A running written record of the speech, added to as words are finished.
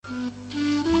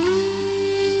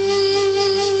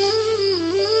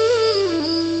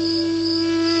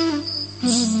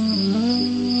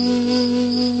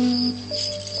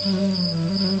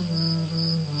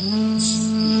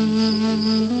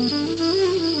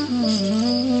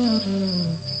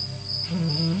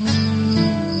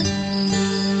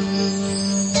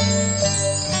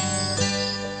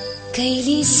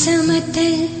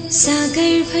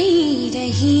सागर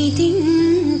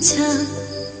भइरहिदिन्छ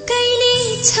कहिले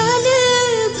छल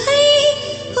भई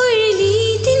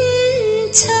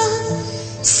उर्लिदिन्छ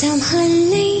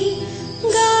सम्हाल्नै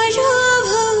गाह्रो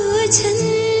भोजन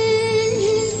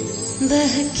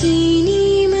बहकिनी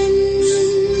मन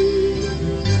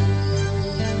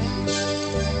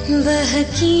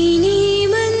बहकिनी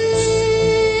मन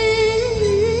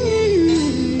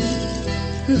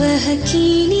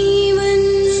बहकिनी मन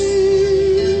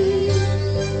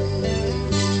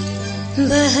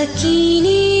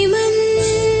बहकिनी मन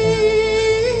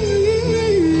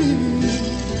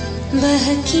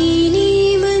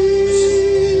बहकिनी मन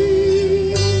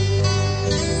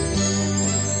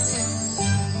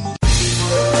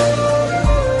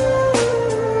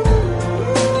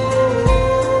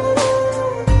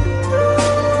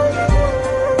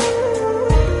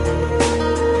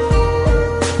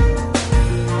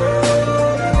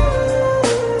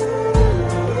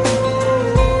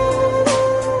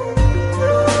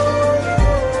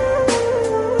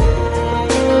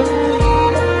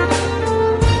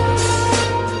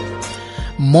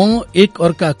म एक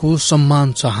अर्काको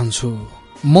सम्मान चाहन्छु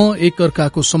म एक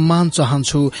अर्काको सम्मान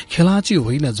चाहन्छु खेलाची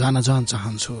होइन जान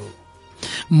चाहन्छु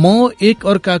म एक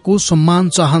अर्काको सम्मान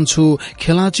चाहन्छु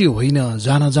खेलाची होइन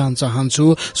जान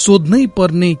चाहन्छु सोध्नै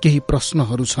पर्ने केही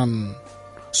प्रश्नहरू छन्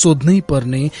सोध्नै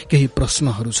पर्ने केही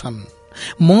प्रश्नहरू छन्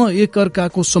म एक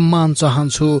अर्काको सम्मान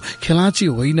चाहन्छु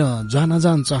खेलाची होइन जान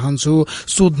चाहन्छु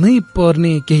सोध्नै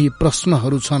पर्ने केही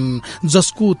प्रश्नहरू छन्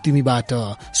जसको तिमीबाट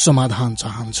समाधान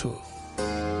चाहन्छु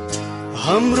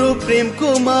हाम्रो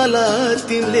प्रेमको माला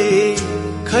तिमीले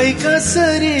खै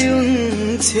कसरी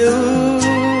उन्छ्यौ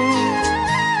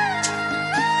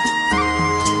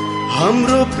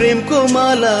हाम्रो प्रेमको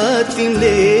माला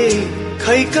तिमीले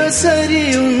खै कसरी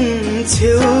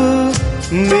उन्छ्यौ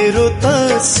मेरो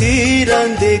त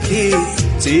सिरानदेखि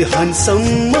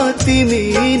चिहानसम्म तिमी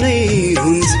नै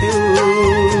हुन्छौ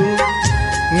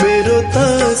मेरो त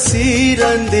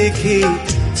सिरानदेखि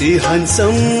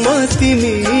चिहानसम्म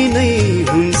तिमी नै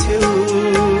हुन्छौ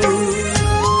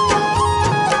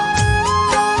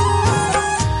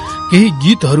केही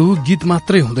गीतहरू गीत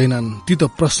मात्रै हुँदैनन् ती त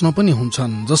प्रश्न पनि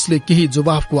हुन्छन् जसले केही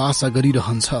जवाफको आशा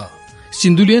गरिरहन्छ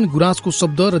सिन्धुलियन गुराँसको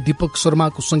शब्द र दीपक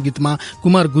शर्माको संगीतमा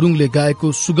कुमार गुरुङले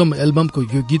गाएको सुगम एल्बमको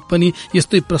यो गीत पनि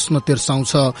यस्तै प्रश्न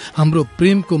तेर्साउँछ हाम्रो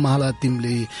प्रेमको माला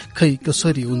तिमीले खै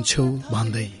कसरी उन्छौ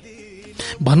भन्दै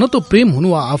भन्न त प्रेम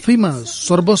हुनु आफैमा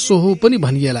सर्वस्व हो पनि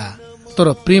भनिएला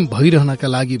तर प्रेम भइरहनका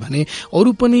लागि भने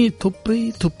अरू पनि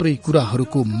थुप्रै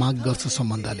कुराहरूको माग गर्छ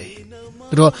सम्बन्धले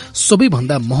र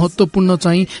सबैभन्दा महत्वपूर्ण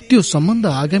चाहिँ त्यो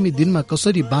सम्बन्ध आगामी दिनमा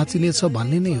कसरी बाँचिनेछ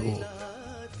भन्ने नै हो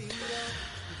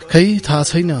खै थाहा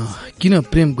छैन किन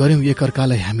प्रेम गर्यौं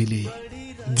एकअर्कालाई हामीले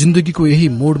जिन्दगीको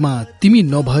यही मोडमा तिमी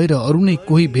नभएर अरू नै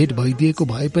कोही भेट भइदिएको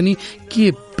भए पनि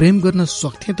के प्रेम गर्न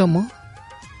सक्थे त म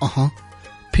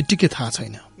फिटिकै थाहा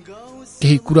छैन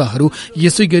केही कुराहरू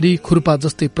यसै गरी खुर्पा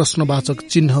जस्तै प्रश्नवाचक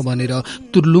चिन्ह बनेर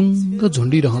तुर्लुङ्ग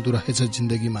झुन्डिरहँदो रहेछ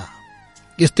जिन्दगीमा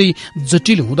यस्तै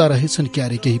जटिल हुँदा रहेछन्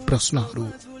क्यारे केही प्रश्नहरू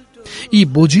यी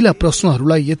बोझिला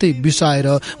प्रश्नहरूलाई यतै बिसाएर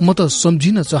म त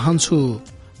सम्झिन चाहन्छु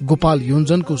गोपाल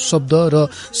योन्जनको शब्द र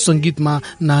संगीतमा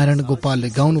नारायण गोपालले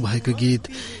गाउनु भएको गीत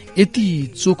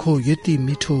यति चोखो यति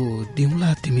मिठो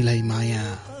दिउँला तिमीलाई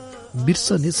माया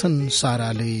बिर्सनेछन्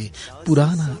साराले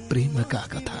पुराना प्रेमका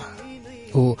कथा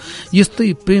हो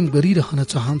यस्तै प्रेम गरिरहन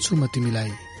चाहन्छु म तिमीलाई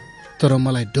तर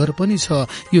मलाई डर पनि छ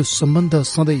यो सम्बन्ध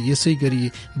सधैँ यसै गरी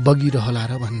बगिरहला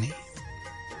र भन्ने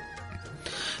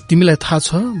तिमीलाई थाहा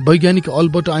छ वैज्ञानिक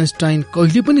अल्बर्ट आइन्स्टाइन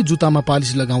कहिले पनि जुत्तामा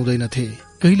पालिस लगाउँदैनथे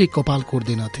कहिले कपाल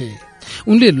कोर्दैनथे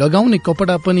उनले लगाउने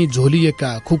कपडा पनि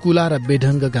झोलिएका खुकुला र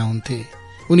बेढङ्गका हुन्थे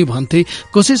उनी भन्थे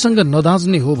कसैसँग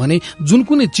नदाज्ने हो भने जुन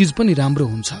कुनै चीज पनि राम्रो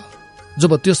हुन्छ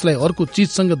जब त्यसलाई अर्को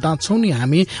चीजसँग दाँच्छौ नि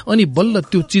हामी अनि बल्ल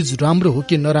त्यो चीज राम्रो हो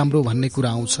कि नराम्रो भन्ने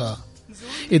कुरा आउँछ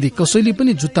यदि कसैले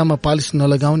पनि जुत्तामा पालिस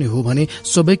नलगाउने हो भने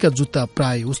सबैका जुत्ता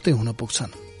प्राय उस्तै हुन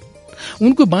पुग्छन्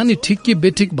उनको बानी ठिक कि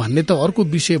बेठिक भन्ने त अर्को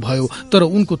विषय भयो तर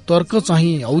उनको तर्क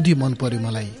चाहिँ औधी मन पर्यो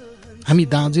मलाई हामी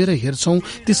दाँजेर हेर्छौं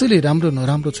त्यसैले राम्रो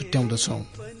नराम्रो छुट्याउँदछौं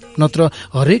नत्र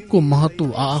हरेकको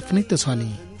महत्व आफ्नै त छ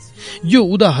नि यो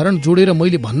उदाहरण जोडेर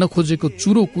मैले भन्न खोजेको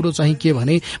चुरो कुरो चाहिँ के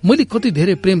भने मैले कति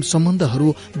धेरै प्रेम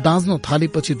सम्बन्धहरू दाँज्न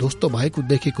थालेपछि ध्वस्त भएको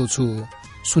देखेको छु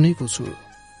सुनेको छु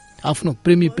आफ्नो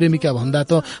प्रेमी प्रेमिका भन्दा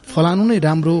त फलानु नै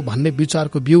राम्रो भन्ने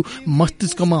विचारको बिउ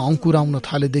मस्तिष्कमा अंकुराउन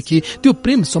थालेदेखि त्यो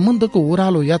प्रेम सम्बन्धको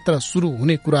ओह्रालो यात्रा शुरू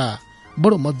हुने कुरा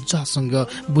बडो मजासँग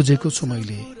बुझेको छु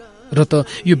मैले र त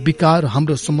यो विकार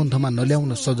हाम्रो सम्बन्धमा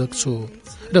नल्याउन सजग छु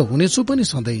र हुनेछु पनि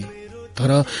सधैँ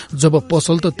तर जब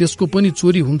पसल त त्यसको पनि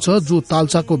चोरी हुन्छ जो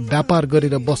तालचाको व्यापार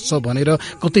गरेर बस्छ भनेर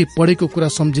कतै पढेको कुरा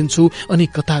सम्झिन्छु अनि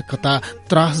कता कता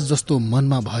त्रास जस्तो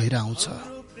मनमा भएर आउँछ।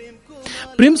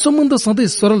 प्रेम सम्बन्ध सधैँ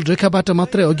सरल रेखाबाट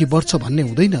मात्रै अघि बढ्छ भन्ने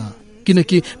हुँदैन,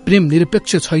 किनकि प्रेम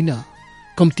निरपेक्ष छैन।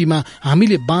 कम्तीमा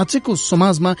हामीले बाँचेको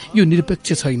समाजमा यो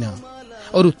निरपेक्ष छैन।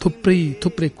 अरू थुप्रै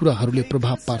थुप्रै कुराहरूले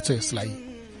प्रभाव पार्छ यसलाई।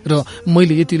 र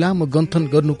मैले यति लामो गन्थन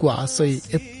गर्नुको आशय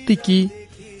यति कि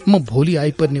म भोलि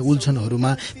आइपर्ने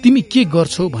उल्झनहरूमा तिमी के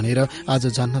गर्छौ भनेर आज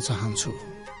जान्न चाहन्छु।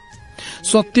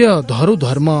 सत्य धरो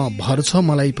धर्म भर्छ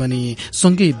मलाई पनि,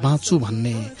 सँगै बाँच्छु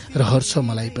भन्ने रहर छ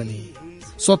मलाई पनि।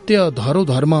 सत्य धरो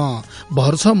धर्म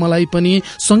भर्छ मलाई पनि,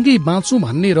 सँगै बाँच्छु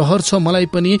भन्ने रहर छ मलाई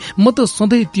पनि। म त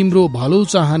सधैँ तिम्रो भलो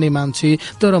चाहने मान्छे,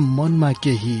 तर मनमा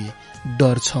केही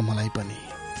डर छ मलाई पनि।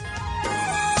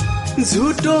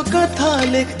 झुटो कथा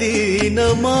लेख्दिन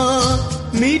म,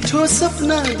 मिठो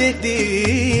सपना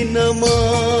देख्दिन म।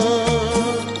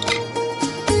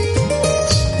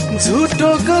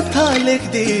 झुटो कथा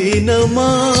लेख्दिन म,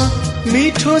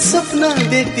 मिठो सपना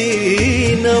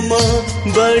देख्दिन म।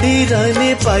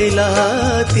 बढिरहने पाइला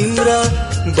तिम्रा,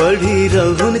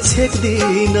 बढिरहन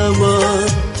छेक्दिन म।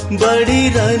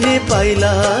 बढिरहने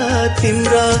पाइला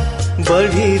तिम्रा,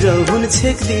 बढिरहन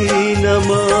छेक्दिन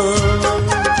म।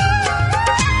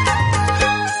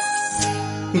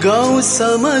 गाउँ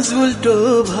समाज उल्टो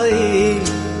भए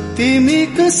तिमी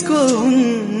कसको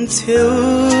हुन्छौ?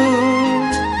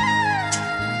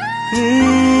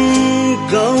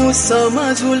 गाउँ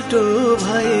समाज उल्टो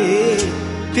भए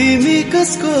तिमी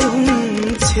कसको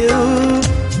हुन्छौ?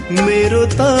 मेरो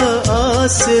त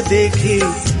आसदेखि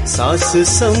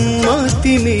साससम्म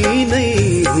तिमी नै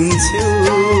हुन्छौ।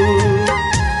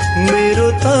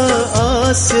 मेरो त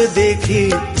आसदेखि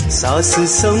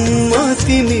साससम्म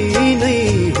तिमी नै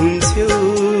हुन्छौ।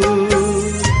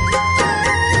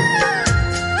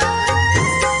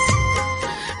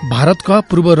 भारतका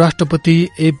पूर्व राष्ट्रपति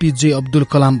एपीजे अब्दुल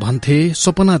कलाम भन्थे,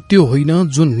 सपना त्यो होइन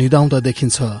जुन निदाउँदा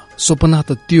देखिन्छ, सपना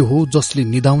त त्यो हो जसले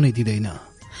निदाउनै दिँदैन।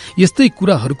 यस्तै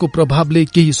कुराहरूको प्रभावले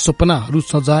केही सपनाहरू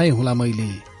सजाए होला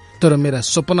मैले, तर मेरा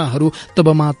सपनाहरू तब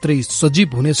मात्रै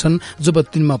सजीव हुनेछन् जब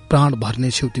तिनमा प्राण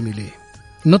भर्नेछौ तिमीले।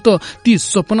 न त ती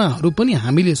सपनाहरू पनि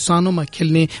हामीले सानोमा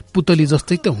खेल्ने पुतली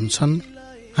जस्तै त हुन्छन्।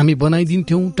 हामी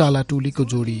बनाइदिन्थ्यौं टाला टोलीको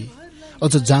जोडी,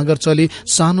 अझ जाँगर चले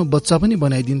सानो बच्चा पनि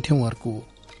बनाइदिन्थ्यौं अर्को।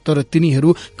 तर तिनीहरू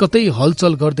कतै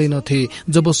हलचल गर्दैनथे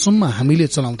जबसम्म हामीले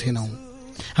चलाउँथेनौं।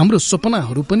 हाम्रो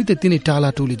सपनाहरू पनि त तिनै टाला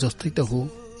टोली जस्तै त हो।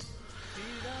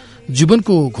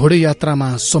 जीवनको घोडे यात्रामा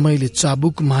समयले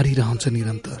चाबुक मारिरहन्छ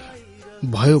निरन्तर।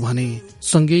 भयो भने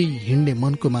सँगै हिँड्ने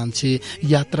मनको मान्छे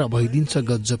यात्रा भइदिन्छ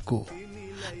गजबको।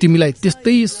 तिमीलाई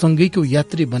त्यस्तै सँगैको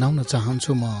यात्री बनाउन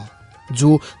चाहन्छु म, जो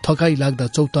थकाई लाग्दा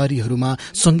चौतारीहरूमा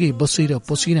सँगै बसेर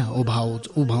पसिना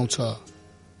उभाउँछ।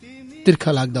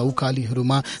 तिर्खा लाग्दा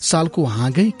उकालीहरूमा सालको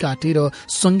हाँगै काटेर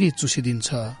सँगै चुसिदिन्छ।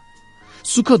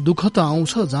 सुख दुःख त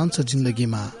आउँछ जान्छ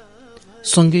जिन्दगीमा,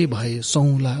 सँगै भए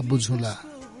सौला बुझुला।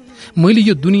 मैले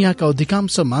यो दुनियाँका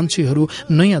अधिकांश मान्छेहरू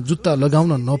नयाँ जुत्ता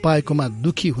लगाउन नपाएकोमा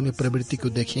दुखी हुने प्रवृत्तिको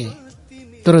देखेँ।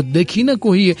 तर देखिन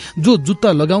कोही जो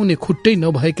जुत्ता लगाउने खुट्टै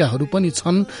नभएकाहरू पनि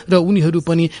छन् र उनीहरू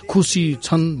पनि खुसी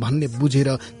छन् भन्ने बुझेर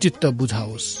चित्त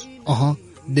बुझाओस्।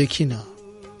 देखिन,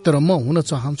 तर म हुन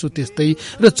चाहन्छु त्यस्तै,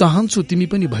 र चाहन्छु तिमी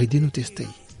पनि भइदिनु त्यस्तै।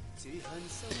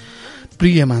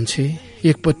 प्रिय मान्छे,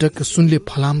 एकपटक सुनले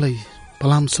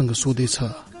फलामसँग सोधेछ,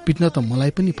 पिट्न त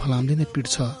मलाई पनि फलामले नै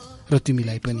पिट्छ र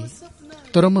तिमीलाई पनि।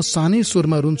 तर म सानै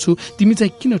स्वरमा रुन्छु, तिमी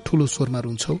चाहिँ किन ठूलो स्वरमा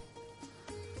रुन्छौ?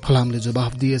 फलामले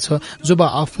जवाफ दिएछ, जब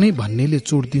आफ्नै भन्नेले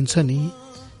चोट दिन्छ नि,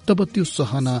 तब त्यो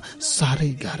सहन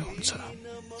साह्रै गाह्रो हुन्छ।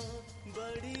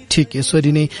 ठिक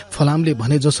यसरी नै फलामले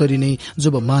भने जसरी नै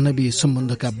जब मानवीय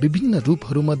सम्बन्धका विभिन्न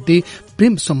रूपहरूमध्ये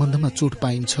प्रेम सम्बन्धमा चोट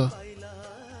पाइन्छ,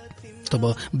 तब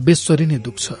बेसरी नै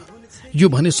दुख्छ। यो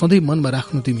भने सधैँ मनमा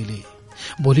राख्नु तिमीले,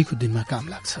 भोलिको दिनमा काम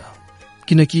लाग्छ।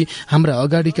 किनकि हाम्रा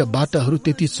अगाडिका बाटाहरू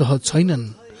त्यति सहज छैनन्।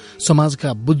 समाजका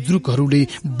बुजुर्गहरूले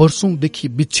वर्षौंदेखि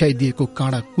बिछ्याइदिएको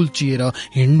काँडा कुल्चिएर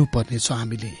हिँड्नु पर्नेछ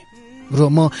हामीले। र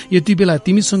म यति बेला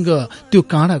तिमीसँग त्यो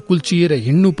काँडा कुल्चिएर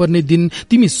हिँड्नु पर्ने दिन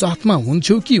तिमी साथमा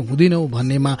हुन्छौ कि हुँदैनौ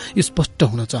भन्नेमा स्पष्ट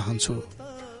हुन चाहन्छु।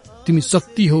 तिमी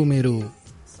शक्ति हौ मेरो,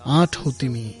 आँट हौ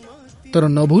तिमी। तर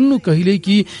नभुल्नु कहिल्यै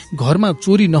कि घरमा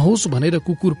चोरी नहोस् भनेर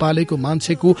कुकुर पालेको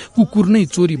मान्छेको कुकुर नै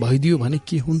चोरी भइदियो भने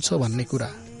के हुन्छ भन्ने कुरा।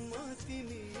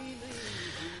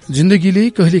 जिन्दगीले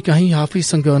कहिलेकाहीँ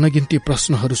आफैसँग अनगिन्ती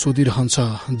प्रश्नहरू सोधिरहन्छ,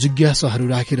 जिज्ञासाहरू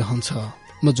राखिरहन्छ।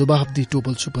 म जवाफदिही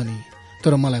टोपल्छु पनि,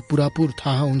 तर मलाई पुरापुर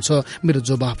थाहा हुन्छ मेरो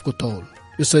जवाफको तौल।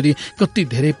 यसरी कति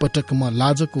धेरै पटक म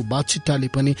लाजको बाछिटाले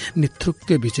पनि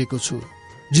निथ्रुक्कै भिजेको छु।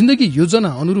 जिन्दगी योजना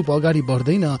अनुरूप अगाडि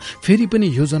बढ्दैन, फेरि पनि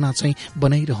योजना चाहिँ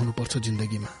बनाइरहनुपर्छ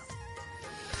जिन्दगीमा।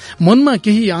 मनमा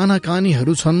केही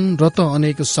आनाकानीहरू छन् र त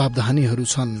अनेक सावधानीहरू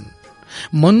छन्।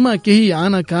 मनमा केही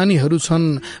आनाकानीहरू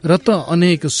छन् र त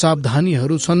अनेक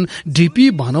सावधानीहरू छन्। ढिपी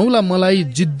भनौला मलाई,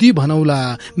 जिद्दी भनौला,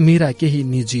 मेरा केही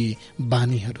निजी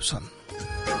बानीहरू छन्।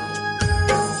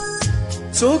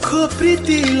 चोखो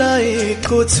प्रीति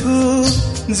लाएको छु,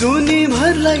 जुनी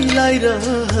भरलाई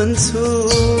लाइरहन्छु।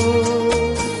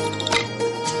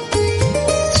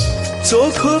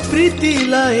 चोखो प्रीति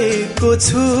लाएको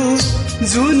छु,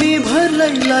 जुनी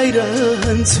भरलाई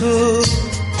लाइरहन्छु।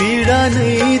 पीडा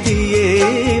नै दिए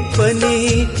पनि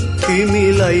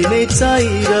तिमीलाई नै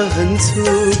चाहिरहन्छु।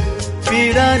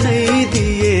 पीडा नै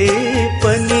दिए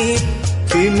पनि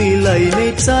तिमीलाई नै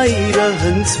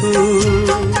चाहिरहन्छु।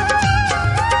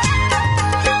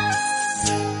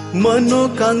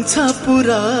 मनोकांक्षा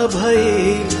पूरा भए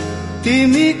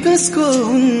तिमी कसको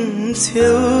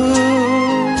हुन्छौ?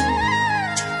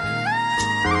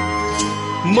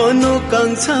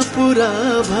 मनोकांक्षा पूरा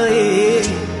भए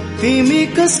तिमी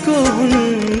कसको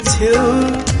हुन्छौ?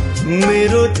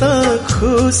 मेरो त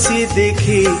खुसी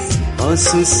देखि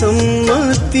आँसुसम्म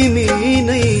तिमी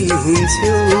नै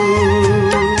हुन्छौ।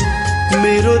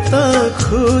 मेरो त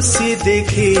खुसी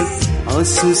देखि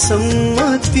आँसुसम्म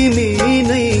तिमी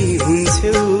नै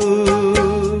हुन्छौ।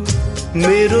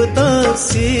 मेरो त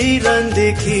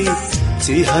सिरानदेखि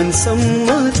चिहानसम्म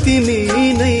तिमी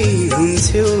नै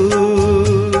हुन्छौ।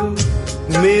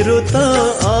 मेरो त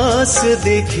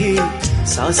आसदेखि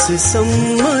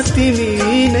साससम्म तिमी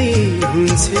नै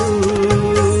हुन्छौ।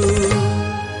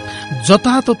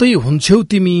 जताततै हुन्छौ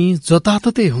तिमी,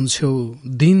 जताततै हुन्छौ,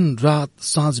 दिन रात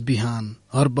साँझ बिहान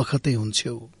हर बखतै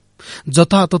हुन्छौ।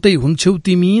 जताततै हुन्छौ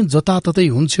तिमी, जताततै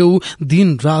हुन्छौ, दिन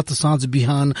रात साँझ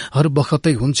बिहान हर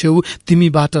बखतै हुन्छौ।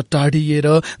 तिमीबाट टाढिएर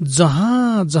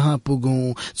जहाँ जहाँ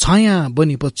पुगौं छाया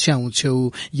बनी पछ्याउँछौ,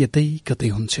 यतै कतै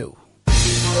हुन्छौ।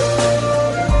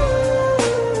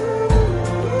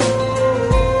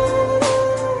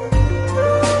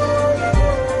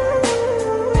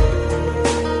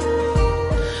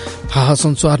 थाहा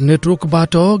संसार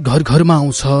नेटवर्कबाट घर घरमा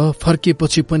आउँछ,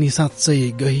 फर्केपछि पनि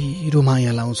साँच्चै गहिरो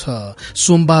माया लाउँछ।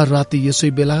 सोमबार राति यसै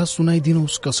बेला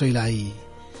सुनाइदिनुहोस् कसैलाई,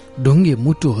 ढुङ्गे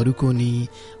मुटुहरूको नि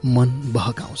मन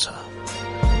बहकाउँछ।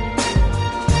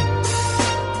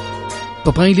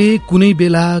 तपाईले कुनै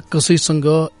बेला कसैसँग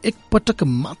एकपटक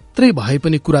मात्रै भए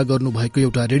पनि कुरा गर्नुभएको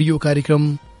एउटा रेडियो कार्यक्रम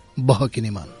बहकिने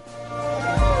मन।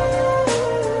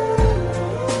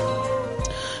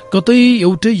 कतै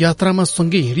एउटै यात्रामा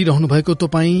सँगै हिँडिरहनु भएको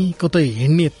तपाईँ, कतै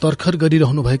हिँड्ने तर्खर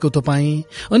गरिरहनु भएको तपाईँ,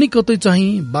 अनि कतै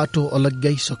चाहिँ बाटो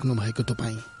अलग्याइसक्नु भएको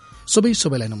तपाईँ,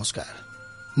 सबैलाई नमस्कार।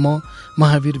 म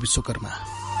महावीर विश्वकर्मा।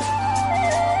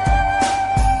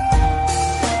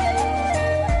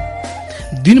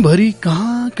 दिनभरि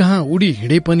कहाँ कहाँ उडी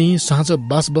हिँडे पनि साँझ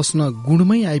बास बस्न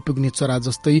गुणमै आइपुग्ने चरा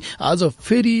जस्तै आज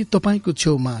फेरि तपाईँको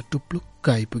छेउमा टुप्लुक्क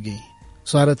आइपुगे।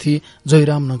 सारथी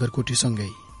जयराम नगरकोटीसँगै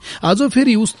आज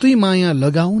फेरि उस्तै माया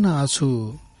लगाउन आछु।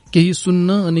 केही सुन्न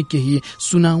अनि केही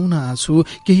सुनाउन आछु,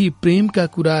 केही प्रेमका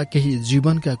कुरा, केही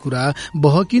जीवनका कुरा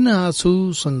बहकिन आछु,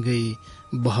 सँगै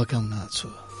बहकाउन आछु।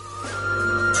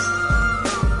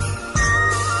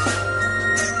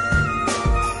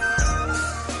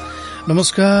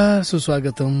 नमस्कार,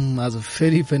 सुस्वागतम। आज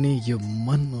फेरि पनि यो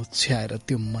मन ओछ्याएर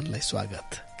त्यो मनलाई स्वागत।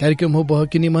 कार्यक्रम हो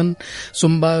बहकिने मन।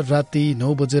 सोमबार राति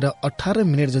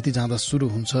 9:18 जति जाँदा शुरू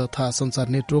हुन्छ। थाहा संसार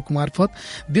नेटवर्क मार्फत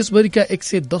देशभरिका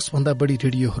 110 भन्दा बढी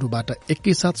रेडियोहरूबाट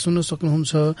एकैसाथ सुन्न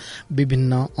सक्नुहुन्छ,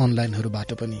 विभिन्न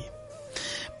अनलाइनहरूबाट पनि।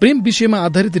 प्रेम विषयमा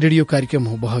आधारित रेडियो कार्यक्रम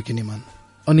हो बहकिने मन।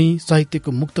 अनि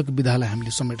साहित्यको मुक्तक विधालाई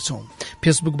हामीले समेट्छौं।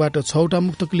 फेसबुकबाट 6वटा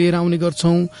मुक्तक लिएर आउने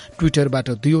गर्छौं, ट्विटरबाट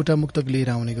 2वटा मुक्तक लिएर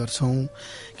आउने गर्छौं।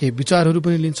 केही विचारहरू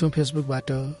पनि लिन्छौं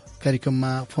फेसबुकबाट।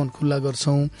 कार्यक्रममा फोन खुल्ला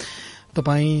गर्छौं।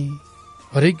 तपाईँ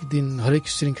हरेक दिन हरेक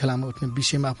श्रृंखलामा उठ्ने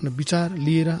विषयमा आफ्नो विचार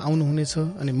लिएर आउनुहुनेछ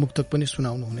अनि मुक्तक पनि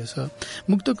सुनाउनुहुनेछ।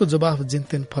 मुक्तकको जवाफ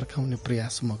जेनतेन फर्काउने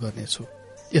प्रयास म गर्नेछु।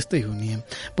 यस्तै हो नियम।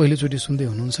 पहिलोचोटि सुन्दै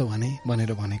हुनुहुन्छ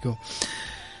भनेर भनेको।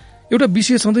 एउटा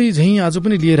विषय सधैँ झैं आज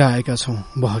पनि लिएर आएका छौं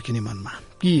बहकिने मनमा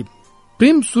कि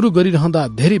प्रेम सुरु गरिरहँदा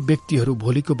धेरै व्यक्तिहरू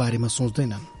भोलिको बारेमा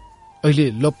सोच्दैनन्। अहिले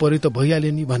लपरे त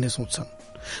भइहाल्यो नि भन्ने सोच्छन्,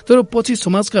 तर पछि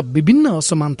समाजका विभिन्न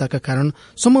असमानताका कारण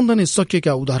सम्बन्ध नै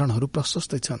सकिएका उदाहरणहरू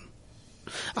प्रशस्तै छन्।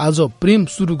 आज प्रेम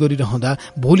सुरु गरिरहँदा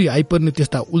भोलि आइपर्ने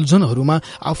त्यस्ता उल्झनहरूमा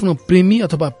आफ्नो प्रेमी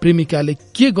अथवा प्रेमिकाले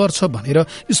के गर्छ भनेर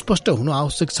स्पष्ट हुनु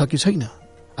आवश्यक छ कि छैन,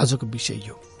 आजको विषय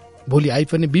यो। भोलि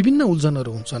आइपर्ने विभिन्न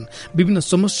उल्झनहरू हुन्छन्, विभिन्न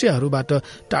समस्याहरूबाट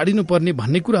टाढिनु पर्ने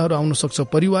भन्ने कुराहरू आउन सक्छ।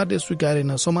 परिवारले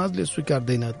स्वीकारेन, समाजले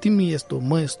स्वीकार्दैन, तिमी यस्तो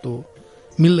म यस्तो,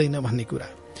 मिल्दैन भन्ने कुरा।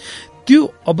 त्यो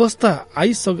अवस्था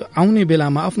आउने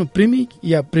बेलामा आफ्नो प्रेमिक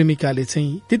या प्रेमिकाले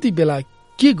चाहिँ त्यति बेला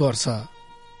के गर्छ?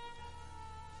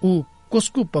 ऊ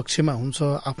कसको पक्षमा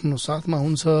हुन्छ? आफ्नो साथमा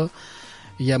हुन्छ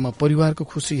या म परिवारको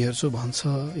खुसी हेर्छु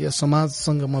भन्छ या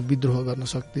समाजसँग म विद्रोह गर्न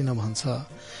सक्दिनँ भन्छ?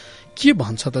 के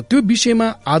भन्छ त? त्यो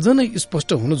विषयमा आज नै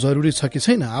स्पष्ट हुनु जरुरी छ कि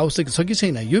छैन, आवश्यक छ कि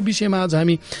छैन? यो विषयमा आज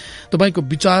हामी तपाईको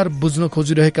विचार बुझ्न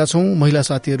खोजिरहेका छौं। महिला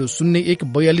साथीहरू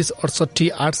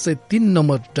 0142686803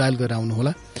 नम्बर डायल गरेर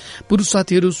आउनुहोला। पुरुष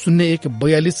साथीहरू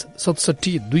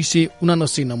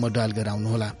 0142670279 नम्बर डायल गरेर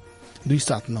आउनुहोला।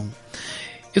 279।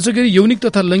 यसै गरी यौनिक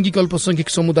तथा लैंगिक अल्पसंख्यक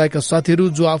समुदायका साथीहरू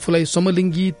जो आफूलाई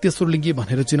समलिङ्गी तेस्रो लिङ्गी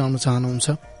भनेर चिनाउन चाहनुहुन्छ,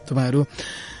 तपाईहरू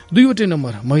दुईवटै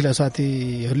नम्बर महिला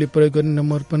साथीहरूले प्रयोग गर्ने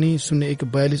नम्बर पनि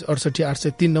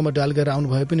 0142686803 नम्बर डायल गरेर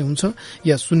आउनु भए पनि हुन्छ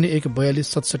या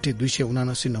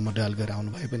 0142670279 नम्बर डायल गरेर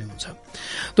आउनु भए पनि हुन्छ।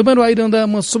 तपाईहरु आइरहँदा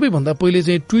म सबैभन्दा पहिले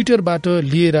चाहिँ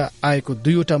ट्विटरबाट लिएर आएको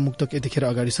दुईवटा मुक्तक यतिखेर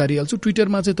अगाडि सारिहाल्छु।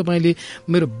 ट्विटरमा चाहिँ तपाईले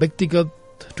मेरो व्यक्तिगत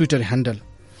ट्विटर ह्यान्डल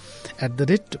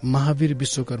 @महावीर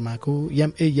विश्वकर्माको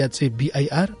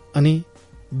MAYACBIR अनि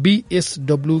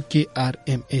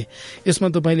BSWKRMA यसमा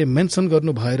तपाईले मेन्सन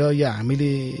गर्नु भएर या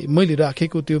मैले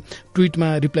राखेको त्यो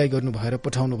ट्वीटमा रिप्लाई गर्नु भएर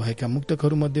पठाउनु भएका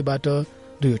मुक्तकहरू मध्येबाट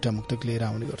दुईवटा मुक्तक लिएर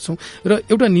आउने गर्छौं। र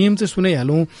एउटा नियम चाहिँ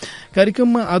सुनाइहालौं,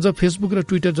 कार्यक्रममा आज फेसबुक र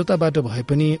ट्विटर जताबाट भए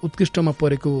पनि उत्कृष्टमा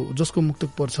परेको जसको मुक्तक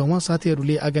पर्छ उहाँ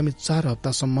साथीहरूले आगामी 4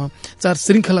 हप्तासम्म 4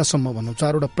 श्रृंखलासम्म भनौं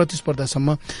 4 वटा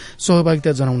प्रतिस्पर्धासम्म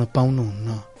सहभागिता जनाउन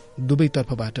पाउनुहुन्न,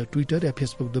 दुवैतर्फबाट ट्विटर या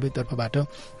फेसबुक दुवैतर्फबाट।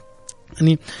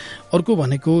 अनि अर्को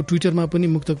भनेको ट्विटरमा पनि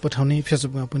मुक्तक पठाउने,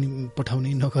 फेसबुकमा पनि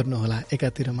पठाउने नगर्नुहोला,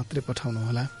 एकातिर मात्रै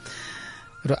पठाउनुहोला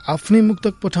र आफ्नै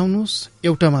मुक्तक पठाउनुहोस्,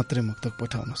 एउटा मात्रै मुक्तक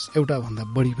पठाउनुहोस्, एउटा भन्दा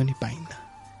बढी पनि पाइन्न।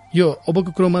 यो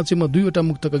अबको क्रममा चाहिँ म दुईवटा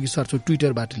मुक्तक अघि सार्छु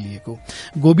ट्विटरबाट लिएको।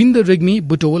 गोविन्द रेग्मी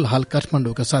बुटोल हाल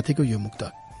काठमाडौँका साथीको यो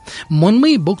मुक्तक।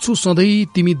 मनमै बोक्छु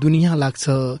सधैँ तिमी दुनिया लाग्छ,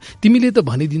 तिमीले त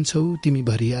भनिदिन्छौ तिमी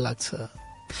भरिया लाग्छ।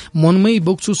 मनमै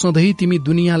बोक्छु सधैँ तिमी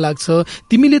दुनिया लाग्छ,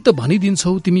 तिमीले त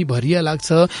भनिदिन्छौ तिमी भरिया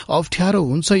लाग्छ। अप्ठ्यारो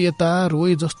हुन्छ यता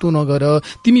रोए जस्तो नगर,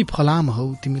 तिमी फलाम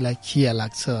हौ तिमीलाई खिया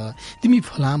लाग्छ, तिमी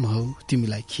फलाम हौ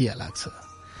तिमीलाई खिया लाग्छ।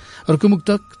 अर्को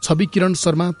मुक्तक छवि किरण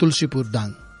शर्मा तुलसीपुर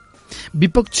दाङ।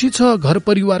 विपक्षी छ घर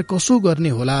परिवार कसो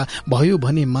गर्ने होला, भयो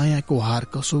भने मायाको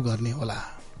हार कसो गर्ने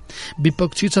होला।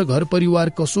 विपक्षी छ घर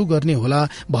परिवार कसो गर्ने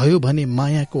होला, भयो भने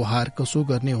मायाको हार कसो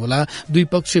गर्ने होला।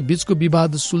 दुई पक्ष बीचको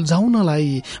विवाद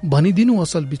सुल्झाउनलाई भनिदिनु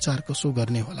असल विचार कसो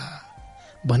गर्ने होला,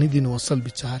 भनिदिनु असल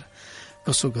विचार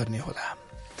कसो गर्ने होला।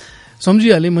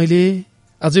 सम्झिहाले मैले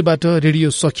आजबाट रेडियो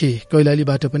सखे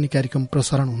कैलालीबाट पनि कार्यक्रम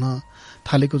प्रसारण हुन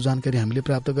थालेको जानकारी हामीले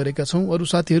प्राप्त गरेका छौं। अरू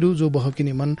साथीहरू जो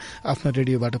बहकिने मन आफ्नो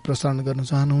रेडियोबाट प्रसारण गर्न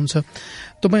चाहनुहुन्छ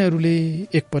तपाईहरूले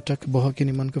एकपटक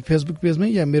बहकिने मनको फेसबुक पेजमै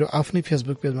या मेरो आफ्नै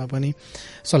फेसबुक पेजमा पनि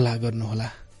सल्लाह गर्नुहोला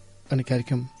अनि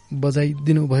कार्यक्रम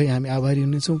बजाइदिनु भए हामी आभारी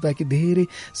हुनेछौं, ताकि धेरै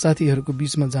साथीहरूको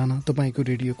बीचमा जान तपाईको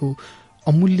रेडियोको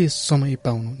अमूल्य समय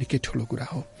पाउनु निकै ठूलो कुरा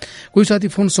हो। कोही साथी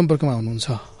फोन सम्पर्कमा हुनुहुन्छ।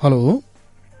 हेलो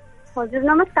हजुर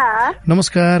नमस्कार।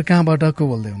 नमस्कार, कहाँबाट को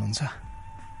बोल्दै हुनुहुन्छ?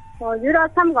 हजुर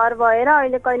असम घर भएर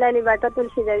अहिले कैलालीबाट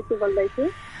तुलसी जैसी बोल्दैछु।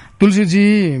 तुलसीजी,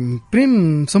 प्रेम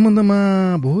सम्बन्धमा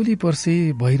भोलि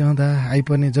पर्सि भइरहँदा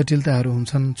आइपर्ने जटिलताहरू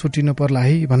हुन्छन्, छुट्टिन पर्ला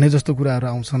है भन्ने जस्तो कुराहरू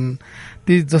आउँछन्।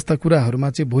 ती जस्ता कुराहरूमा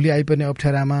चाहिँ भोलि आइपर्ने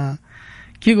अप्ठ्यारामा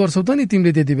के गर्छौ त नि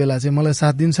तिमीले, त्यति बेला चाहिँ मलाई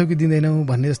साथ दिन्छौ कि दिँदैनौ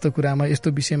भन्ने जस्तो कुरामा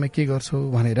यस्तो विषयमा के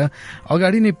गर्छौ भनेर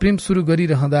अगाडि नै प्रेम सुरु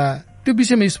गरिरहँदा त्यो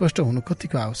विषयमा स्पष्ट हुनु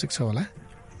कतिको आवश्यक छ होला?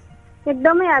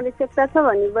 एकदमै आवश्यकता छ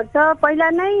भन्नुपर्छ।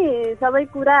 पहिला नै सबै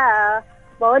कुरा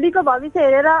भोलिको भविष्य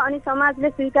हेरेर अनि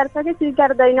समाजले स्वीकार्छ कि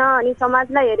स्वीकार्दैन अनि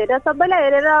समाजलाई हेरेर सबैलाई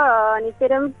हेरेर अनि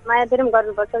प्रेम माया प्रेम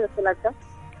गर्नुपर्छ जस्तो लाग्छ।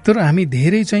 तर हामी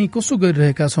धेरै चाहिँ कसो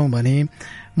गरिरहेका छौं भने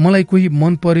मलाई कोही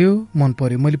मन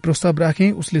पर्यो मैले प्रस्ताव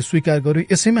राखेँ उसले स्वीकार गर्यो,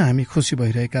 यसैमा हामी खुसी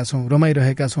भइरहेका छौं,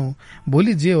 रमाइरहेका छौं,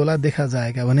 भोलि जे होला देखा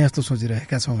जाएगा भने जस्तो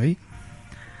सोचिरहेका छौं है।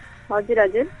 हजुर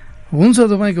हजुर हुन्छ,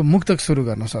 तपाईको मुक्तक सुरु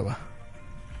गर्नुहोस् अब।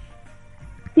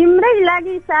 तिम्रै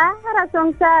लागि सारा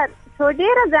संसार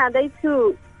छोडेर जाँदैछु,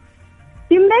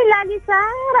 तिम्रै लागि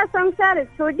सारा संसार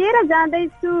छोडेर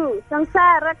जाँदैछु,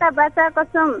 संसारका बाचा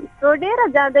कसम छोडेर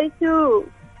जाँदैछु।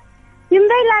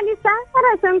 तिम्रै लागि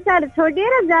सारा संसार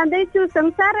छोडेर जाँदैछु,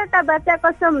 संसारका बाचा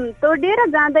कसम तोडेर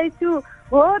जाँदैछु।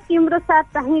 हो तिम्रो साथ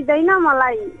चाहिँदैन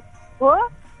मलाई, हो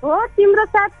तिम्रो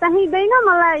साथ चाहिँदैन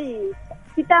मलाई।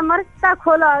 सीतामर्का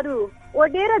खोलाहरू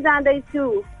ओडेर जाँदैछु,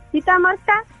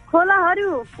 सीतामर्का खोलाहरू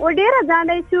ओडेर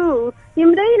जाँदैछु,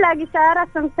 तिम्रै लागि सारा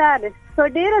संसार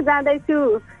छोडेर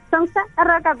जाँदैछु,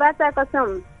 संसारका बाचा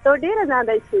कसम तोडेर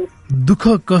जाँदैछु। दुःख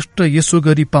कष्ट यसो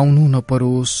गरी पाउनु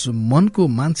नपरोस्, मनको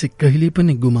मान्छे कहिले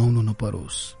पनि गुमाउनु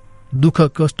नपरोस्। दुःख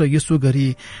कष्ट यसो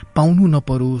गरी पाउनु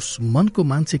नपरोस्, मनको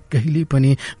मान्छे कहिले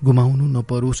पनि गुमाउनु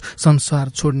नपरोस्। संसार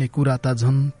छोड्ने कुरा त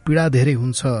झन् पीडा धेरै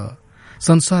हुन्छ,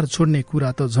 संसार छोड्ने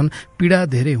कुरा त झन् पीडा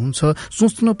धेरै हुन्छ।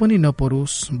 सोच्न पनि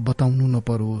नपरोस्, बताउनु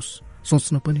नपरोस्,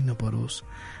 सोच्न पनि नपरोस्,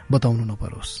 बताउनु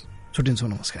नपरोस्। छुट्टिन्छौँ,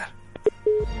 नमस्कार।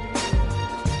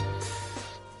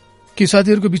 के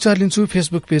साथीहरूको विचार लिन्छु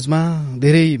फेसबुक पेजमा।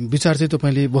 धेरै विचार चाहिँ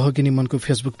तपाईँले बहकिनी मनको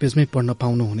फेसबुक पेजमै पढ्न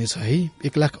पाउनुहुनेछ है।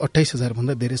 1,28,000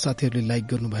 भन्दा धेरै साथीहरूले लाइक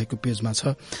गर्नुभएको पेजमा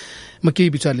छ। म केही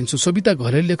विचार लिन्छु। सविता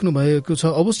घरले लेख्नु भएको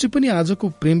छ, अवश्य पनि आजको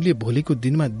प्रेमले भोलिको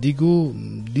दिनमा दिगो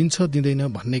दिन्छ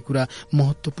दिँदैन भन्ने कुरा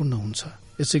महत्त्वपूर्ण हुन्छ।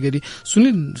 यसै गरी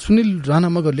सुनिल राणा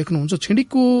मगर लेख्नुहुन्छ,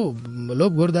 छिडिकको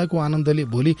लभ गर्दाको आनन्दले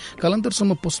भोलि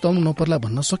कालान्तरसम्म पछुताउनु नपर्ला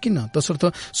भन्न सकिन्न।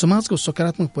 तसर्थ समाजको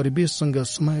सकारात्मक परिवेशसँग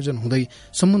समायोजन हुँदै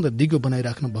सम्बन्ध दिगो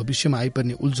बनाइराख्न भविष्यमा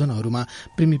आइपर्ने उल्झनहरूमा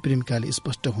प्रेमी प्रेमिकाले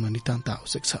स्पष्ट हुन नितान्त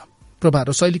आवश्यक छ।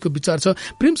 प्रभा रसाइलीको विचार छ,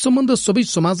 प्रेम सम्बन्ध सबै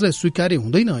समाजलाई स्वीकार्य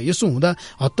हुँदैन। यसो हुँदा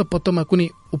हत्तपत्तमा कुनै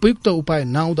उपयुक्त उपाय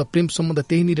नआउँदा प्रेम सम्बन्ध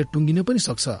त्यहीँनिर टुङ्गिन पनि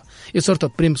सक्छ।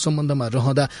 यसर्थ प्रेम सम्बन्धमा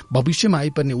रहँदा भविष्यमा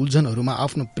आइपर्ने उल्झनहरूमा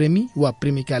आफ्नो प्रेमी वा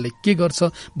प्रेमिकाले के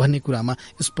गर्छ भन्ने कुरामा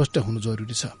स्पष्ट हुनु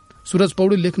जरुरी छ। सूरज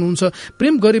पौडेल लेख्नुहुन्छ,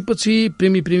 प्रेम गरेपछि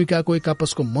प्रेमी प्रेमिकाको एक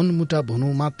आपसको मनमुटाव हुनु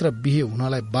मात्र बिहे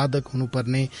हुनलाई बाधक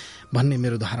हुनुपर्ने भन्ने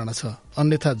मेरो धारणा छ।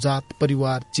 अन्यथा जात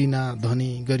परिवार चिना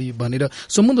धनी गरी भनेर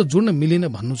सम्बन्ध जोड्न मिलेन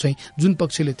भन्नु चाहिँ जुन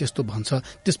पक्षले त्यस्तो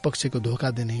भन्छ त्यस पक्षको धोका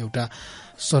दिने एउटा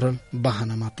सरल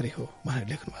बहाना मात्रै हो भनेर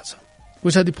लेख्नु भएको छ।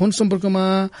 कोही साथी फोन सम्पर्कमा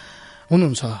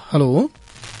हुनुहुन्छ। हेलो,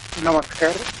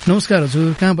 नमस्कार। नमस्कार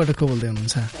हजुर, कहाँबाट को बोल्दै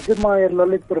हुनुहुन्छ? हजुर, म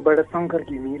ललितपुरबाट शङ्कर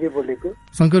घिमिरे बोलेको।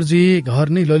 शङ्करजी, घर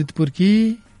नै ललितपुर कि?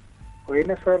 होइन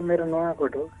सर, मेरो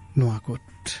नुवाकोट हो।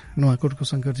 नुवाकोटको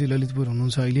शङ्करजी ललितपुर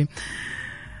हुनुहुन्छ अहिले।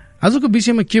 आजको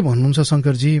विषयमा के भन्नुहुन्छ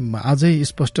शङ्करजी? आजै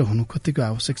स्पष्ट हुनु कतिको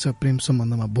आवश्यक छ प्रेम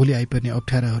सम्बन्धमा भोलि आइपर्ने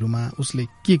अप्ठ्याराहरूमा उसले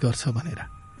के गर्छ भनेर?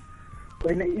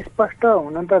 होइन, स्पष्ट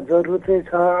हुन त जरुरी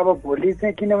छ। अब भोलि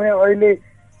चाहिँ किनभने अहिले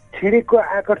छिडेको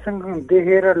आकर्षण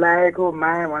देखेर लागेको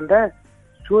माया भन्दा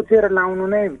सोचेर लाउनु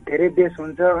नै धेरै बेस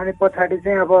हुन्छ। अनि पछाडि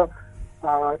चाहिँ अब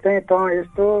चाहिँ त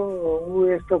यस्तो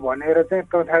ऊ यस्तो भनेर चाहिँ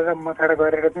तथाडा मथाडा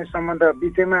गरेर चाहिँ सम्बन्ध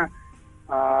बिचैमा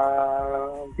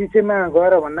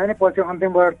गएर भन्दा नि पछि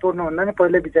अन्तिमबाट तोड्नु भन्दा नि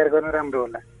पहिल्यै विचार गर्नु राम्रो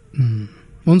होला।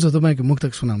 हुन्छ, तपाईँको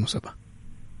मुक्तक सुनाउनुहोस् अब।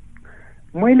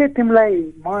 मैले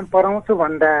तिमीलाई मन पराउँछु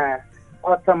भन्दा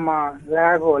अचम्म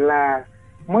लाग्यो होला,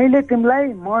 मैले तिमीलाई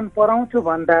मन पराउँछु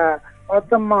भन्दा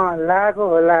अचम्म लाग्यो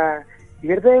होला,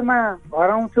 हृदयमा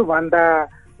हराउँछु भन्दा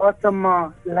अचम्म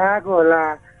लाग्यो होला,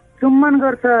 चुम्बन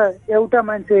गर्छ एउटा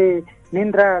मान्छे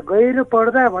निन्द्रा गहिरो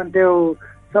पर्दा भन्थ्यौ,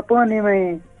 सपनीमै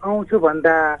आउँछु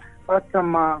भन्दा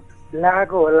अचम्म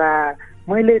लाग्यो होला,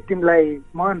 मैले तिमीलाई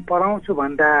मन पराउँछु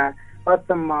भन्दा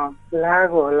अचम्म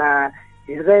लाग्यो होला,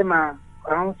 हृदयमा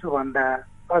हराउँछु भन्दा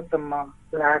अचम्म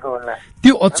लाग्यो होला।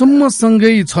 त्यो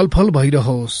अचम्मसँगै छलफल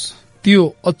भइरहोस्, त्यो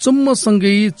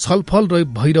अचम्मसँगै छलफल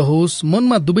भइरहोस्,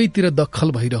 मनमा दुवैतिर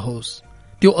दखल भइरहोस्,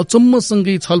 त्यो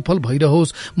अचम्मसँगै छलफल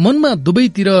भइरहोस्, मनमा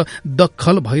दुवैतिर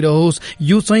दखल भइरहोस्।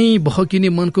 यो चाहिँ बहकिने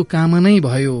मनको कामनै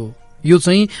भयो, यो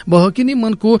चाहिँ बहकिने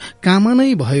मनको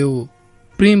कामनै भयो।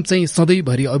 प्रेम चाहिँ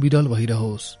सधैँभरि अविरल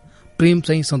भइरहोस्, प्रेम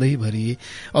चाहिँ सधैँभरि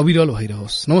अविरल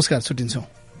भइरहोस्। नमस्कार, छुट्टिन्छौँ।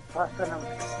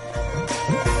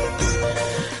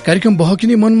 कार्यक्रम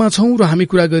बहकिने मनमा छौं र हामी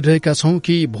कुरा गरिरहेका छौं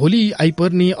कि भोलि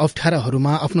आइपर्ने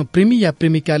अप्ठ्याराहरूमा आफ्नो प्रेमी या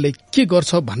प्रेमिकाले के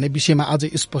गर्छ भन्ने विषयमा आज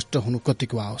स्पष्ट हुनु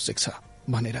कतिको आवश्यक छ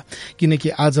भनेर। किनकि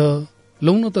आज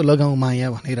लौन त लगाऊ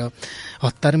माया भनेर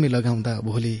हतारमै लगाउँदा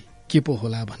भोलि के पो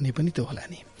होला भन्ने पनि त होला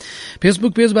नि।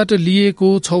 फेसबुक पेजबाट लिएको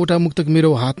 6वटा मुक्तक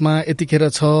मेरो हातमा यतिखेर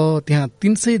छ। त्यहाँ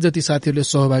 300 जति साथीहरूले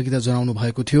सहभागिता जनाउनु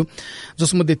भएको थियो,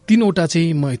 जसमध्ये 3वटा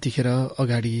चाहिँ म यतिखेर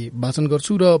अगाडि वाचन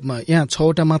गर्छु र यहाँ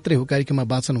 6वटा मात्रै हो कार्यक्रममा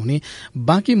वाचन हुने।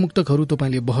 बाँकी मुक्तकहरू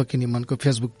तपाईँले बहकिने मनको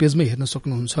फेसबुक पेजमै हेर्न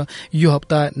सक्नुहुन्छ। यो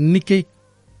हप्ता निकै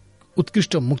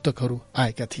उत्कृष्ट मुक्तकहरू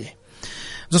आएका थिए,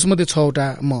 जसमध्ये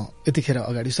 6वटा म यतिखेर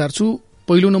अगाडि सार्छु।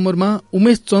 पहिलो नम्बरमा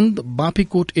उमेश चन्द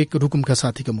बाँफीकोट 1 रुकुमका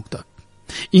साथीको मुक्तक।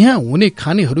 यहाँ हुने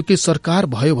खानेहरूकै सरकार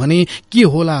भयो भने के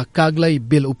होला कागलाई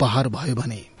बेल उपहार भयो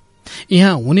भने,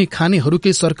 यहाँ हुने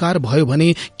खानेहरूकै सरकार भयो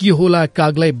भने के होला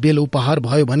कागलाई बेल उपहार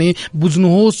भयो भने,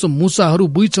 बुझ्नुहोस् मुसाहरू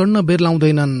बुई चढ्न बेर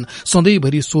लाउँदैनन्,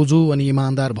 सधैँभरि सोझो अनि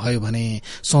इमान्दार भयो भने,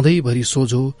 सधैँभरि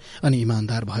सोझो अनि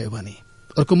इमान्दार भयो भने।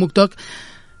 अर्को मुक्तक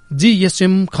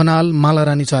GSM खनाल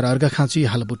मालारानी 4 अर्घाखाँची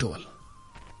हाल बुटवल।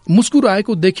 मुस्कुर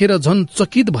आएको देखेर झन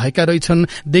चकित भएका रहेछन्,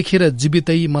 देखेर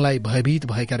जीवितै मलाई भयभीत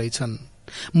भएका रहेछन्।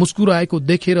 मुस्कुर आएको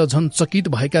देखेर झन चकित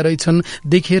भएका रहेछन्,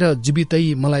 देखेर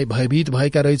जीवितै मलाई भयभीत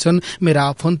भएका रहेछन्। मेरा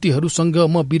आफन्तीहरूसँग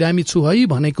म बिरामी छु है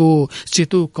भनेको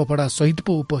सेतो कपडा सहित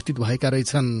पो उपस्थित भएका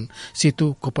रहेछन्,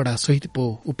 सेतो कपडा सहित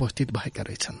पो उपस्थित भएका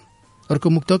रहेछन्। अर्को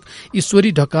मुक्तक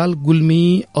ईश्वरी ढकाल गुल्मी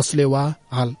अस्लेवा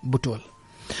हाल बुटोल।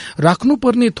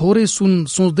 राख्नुपर्ने थोरै सुन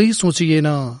सोच्दै सोचिएन,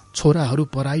 छोराहरू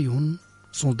पराई हुन्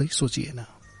सोच्दै सोचिएन।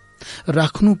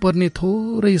 राख्नुपर्ने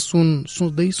थोरै सुन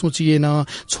सोच्दै सोचिएन,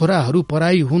 छोराहरू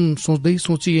पराई हुन् सोच्दै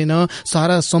सोचिएन।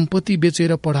 सारा सम्पत्ति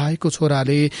बेचेर पढाएको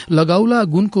छोराले लगाउला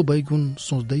गुणको बैगुण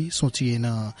सोच्दै सोचिएन,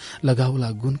 लगाउला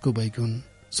गुणको बैगुण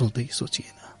सोच्दै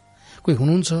सोचिएन। कोही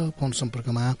हुनुहुन्छ फोन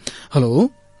सम्पर्कमा? हेलो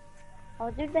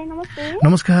हजुर दाइ नमस्ते।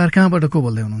 नमस्कार, कहाँबाट को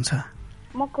बोल्दै हुनुहुन्छ?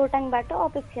 म खोटाङबाट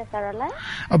अपेक्षा सरला।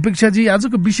 अपेक्षाजी,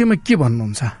 आजको विषयमा के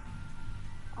भन्नुहुन्छ?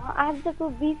 आजको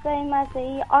विषयमा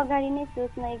चाहिँ अगाडि नै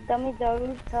सोच्न एकदमै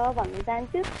जरुरी छ भन्न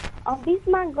चाहन्छु।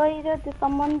 बिचमा गएर त्यो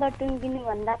सम्बन्ध टुङ्गिनु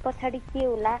भन्दा पछाडि के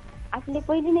होला, आफूले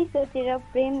पहिले नै सोचेर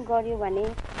प्रेम गर्यो भने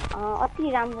अति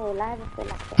राम्रो होला जस्तो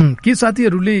लाग्छ। के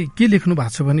साथीहरूले के लेख्नु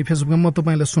भएको छ भने फेसबुकमा म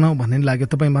तपाईँलाई सुनाऊ भन्ने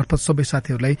लाग्यो। तपाईँ मार्फत सबै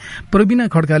साथीहरूलाई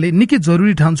प्रवीणा खड्काले निकै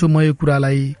जरुरी ठान्छु म यो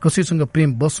कुरालाई, कसैसँग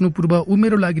प्रेम बस्नु पूर्व ऊ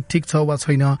मेरो लागि ठिक छ वा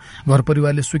छैन, घर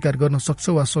परिवारले स्वीकार गर्न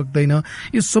सक्छ वा सक्दैन,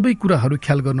 यी सबै कुराहरू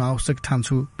ख्याल गर्नु आवश्यक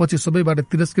ठान्छु। पछि सबैबाट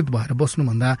तिरस्कृत भएर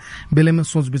बस्नुभन्दा बेलैमा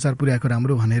सोच विचार पुर्याएको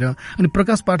राम्रो भनेर। अनि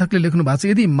प्रकाश पाठकले लेख्नु भएको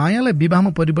छ, यदि मायालाई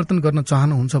विवाहमा परिवर्तन गर्न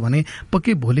चाहनुहुन्छ भने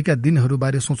पक्कै भोलिका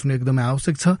दिनहरूबारे सोच्नु एकदमै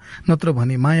आवश्यक छ, नत्र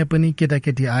भने माया पनि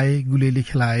केटाकेटी आए गुलेली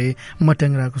खेलाए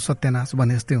मट्याङ्राको सत्यानाश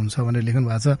भने जस्तै हुन्छ भनेर लेख्नु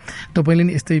भएको छ। तपाईँले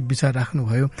नि यस्तै विचार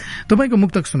राख्नुभयो। तपाईँको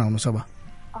मुक्तक सुनाउनुहोस् अब।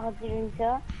 हजुर हुन्छ।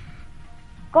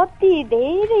 कति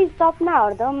धेरै सपना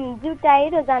हरदम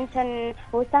जुटाएर जान्छन्,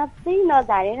 हो साँच्चै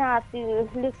नझारेर आँसु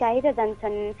लुकाएर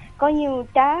जान्छन्, कयौं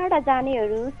टाढा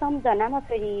जानेहरू सम्झनामा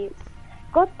फेरि।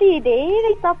 कति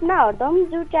धेरै सपना हरदम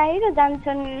जुटाएर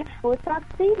जान्छन्, हो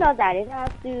साँच्चै नझारेर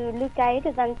आँसु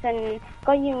लुकाएर जान्छन्,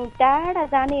 कयौं टाढा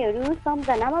जानेहरू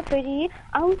सम्झनामा फेरि।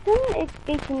 आउँछन्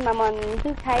एकैछिनमा मन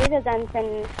दुखाएर जान्छन्,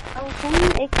 आउँछन्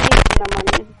एकैछिनमा मन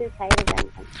दुखाएर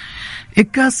जान्छन्।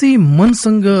 एक्कासी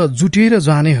मनसँग जुटेर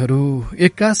जानेहरू,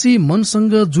 एक्कासी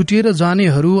मनसँग जुटेर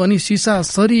जानेहरू अनि सिसा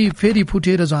सरी फेरि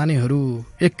फुटेर जानेहरू।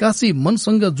 एक्कासी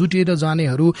मनसँग जुटेर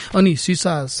जानेहरू अनि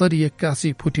सिसा सरी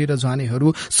एक्कासी फुटेर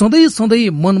जानेहरू। सधैँ सधैँ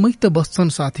मनमै त बस्छन्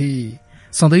साथी,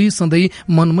 सधैँ सधैँ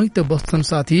मनमै त बस्छन्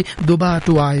साथी, दो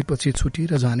बाटो आएपछि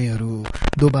छुटेर जानेहरू,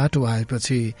 दो बाटो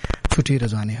आएपछि छुटेर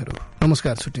जानेहरू।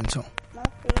 नमस्कार, छुट्टिन्छौँ।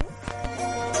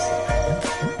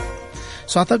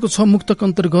 साताको 6 मुक्तक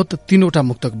अन्तर्गत 3वटा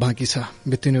मुक्तक बाँकी छ।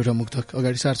 यो 3वटा मुक्तक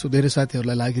अगाडि सार्छु। धेरै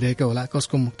साथीहरूलाई लागिरहेका होला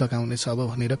कसको मुक्तक आउनेछ अब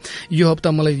भनेर। यो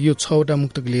हप्ता मलाई यो 6वटा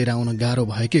मुक्तक लिएर आउन गाह्रो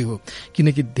भएकै हो,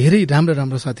 किनकि धेरै राम्रो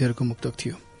राम्रो साथीहरूको मुक्तक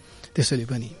थियो। त्यसैले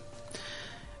पनि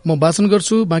म वाचन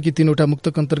गर्छु बाँकी 3वटा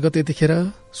मुक्तक अन्तर्गत। यतिखेर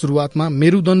सुरुवातमा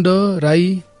मेरुदण्ड राई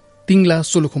तिङला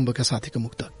सोलुखुम्बका साथीको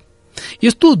मुक्तक।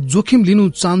 यस्तो जोखिम लिनु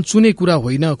चान्चुने कुरा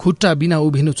होइन, खुट्टा बिना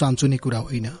उभिनु चान्चुने कुरा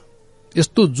होइन।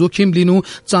 यस्तो जोखिम लिनु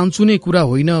चान्चुने कुरा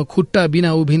होइन, खुट्टा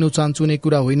बिना उभिनु चान्चुने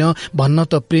कुरा होइन। भन्न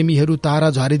त प्रेमीहरू तारा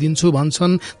झारिदिन्छु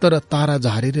भन्छन्, तर तारा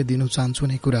झारेर दिनु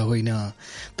चान्चुने कुरा होइन,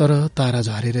 तर तारा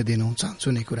झारेर दिनु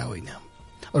चान्चुने कुरा होइन।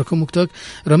 अर्को मुक्तक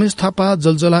रमेश थापा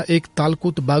जलजला 1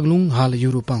 तालकोट बागलुङ, हाल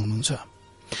युरोपमा हुनुहुन्छ।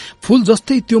 फूल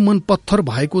जस्तै त्यो मन पत्थर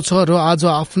भएको छ र आज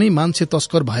आफ्नै मान्छे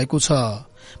तस्कर भएको छ।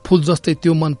 फूल जस्तै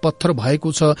त्यो मन पत्थर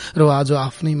भएको छ र आज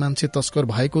आफ्नै मान्छे तस्कर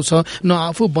भएको छ। न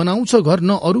आफू बनाउँछ घर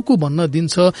न अरूको भन्न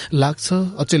दिन्छ, लाग्छ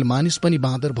अचेल मानिस पनि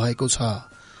बाँदर भएको छ,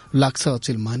 लाग्छ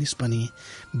अचेल मानिस पनि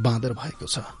बाँदर भएको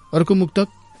छ। अर्को मुक्तक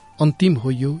अन्तिम हो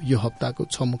यो हप्ताको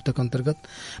 6 मुक्तक अन्तर्गत।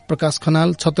 प्रकाश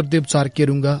खनाल छत्रदेव 4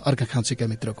 केरुङ्गा अर्घाखाँचीका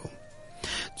मित्रको।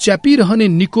 च्यापिरहने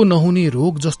निको नहुने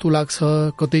रोग जस्तो लाग्छ,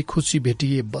 कतै खुसी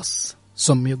भेटिए बस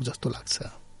संयोग जस्तो लाग्छ।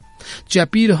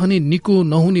 च्यापिरहने निको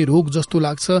नहुने रोग जस्तो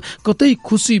लाग्छ, कतै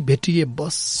खुसी भेटिए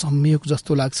बस संयोग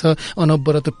जस्तो लाग्छ।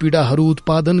 अनवरत पीडाहरू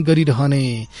उत्पादन गरिरहने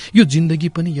यो जिन्दगी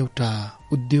पनि एउटा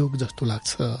उद्योग जस्तो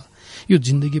लाग्छ, यो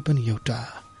जिन्दगी पनि एउटा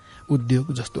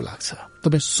उद्योग जस्तो लाग्छ।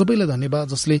 तपाईँ सबैलाई धन्यवाद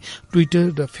जसले ट्विटर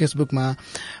र फेसबुकमा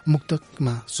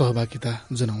मुक्तकमा सहभागिता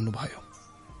जनाउनु भयो।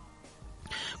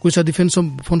 कोही साथी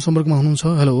फोन सम्पर्कमा हुनुहुन्छ?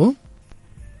 हेलो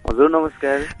हजुर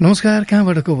नमस्कार। नमस्कार,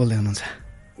 कहाँबाट को बोल्दै हुनुहुन्छ?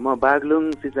 म बागलुङ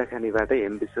चिसाखानीबाट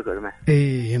हेम विश्वकर्मा। ए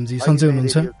हेमजी, सन्चै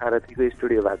हुनुहुन्छ? सारथीको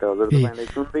स्टुडियोबाट हजुर तपाईलाई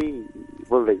सुन्दै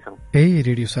बोल्दैछौँ। ए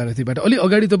रेडियो सारथीबाट। अलि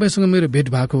अगाडि तपाईँसँग मेरो भेट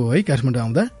भएको हो है काठमाडौँ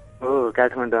आउँदा? हो,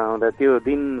 काठमाडौँ आउँदा त्यो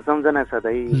दिन सम्झना छ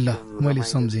दाइ। ल मैले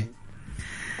सम्झेँ,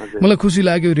 मलाई खुसी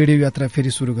लाग्यो रेडियो यात्रा फेरि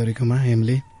सुरु गरेकोमा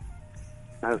हेमले।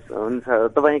 हुन्छ,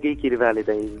 तपाईँकै कृपाले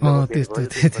दाइ।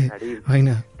 त्यस्तै होइन,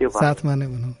 साथमा नै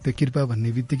भनौँ। त्यो कृपा भन्ने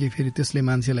बित्तिकै फेरि त्यसले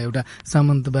मान्छेलाई एउटा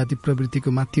सामन्तवादी प्रवृत्तिको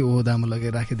माथि ओहदामा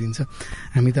लगेर राखिदिन्छ।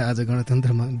 हामी त आज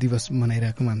गणतन्त्र दिवस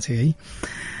मनाइरहेको मान्छे है।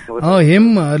 हेम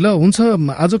ल हुन्छ,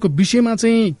 आजको विषयमा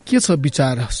चाहिँ के छ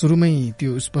विचार? सुरुमै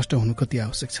त्यो स्पष्ट हुनु कति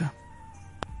आवश्यक छ?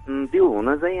 त्यो हुन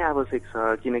चाहिँ आवश्यक छ,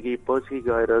 किनकि पछि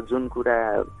गएर जुन कुरा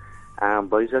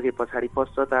भइसके पछाडि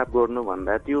पश्चाताप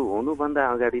गर्नुभन्दा त्यो हुनुभन्दा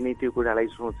अगाडि नै त्यो कुरालाई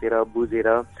सोचेर बुझेर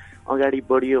अगाडि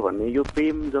बढियो भने यो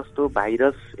प्रेम जस्तो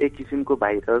भाइरस एक किसिमको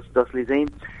भाइरस जसले चाहिँ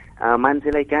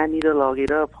मान्छेलाई कहाँनिर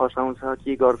लगेर फसाउँछ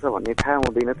के गर्छ भन्ने थाहा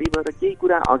हुँदैन। त्यही भएर केही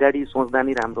कुरा अगाडि सोच्दा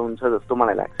नै राम्रो हुन्छ जस्तो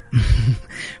मलाई लाग्छ।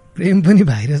 प्रेम पनि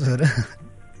भाइरस हो र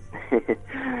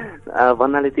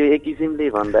भन्नाले त्यो एक किसिमले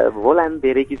भन्दा होलान्,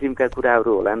 धेरै किसिमका कुराहरू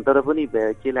होलान्, तर पनि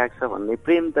के लाग्छ भन्ने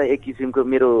प्रेम त एक किसिमको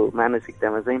मेरो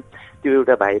मानसिकतामा चाहिँ त्यो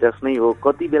एउटा भाइरस नै हो।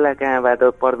 कति बेला कहाँबाट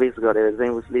प्रवेश गरेर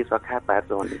चाहिँ उसले सखा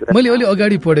पार्छ भन्ने कुरा मैले अलि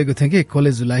अगाडि पढेको थिएँ कि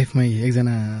कलेज लाइफमै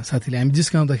एकजना साथीले हामी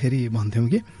जिस्काउँदाखेरि भन्थ्यौँ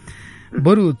कि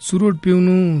बरु चुरोट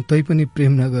पिउनु तै पनि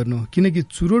प्रेम नगर्नु, किनकि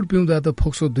चुरोट पिउँदा त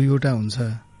फोक्सो दुईवटा हुन्छ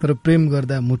तर प्रेम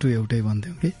गर्दा मुटु एउटै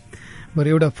भन्थ्यौँ कि बरु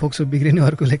एउटा फोक्सो बिग्रिने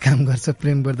अर्कोले काम गर्छ,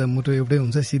 प्रेम गर्दा मुटु एउटै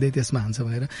हुन्छ, सिधै त्यसमा हान्छ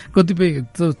भनेर।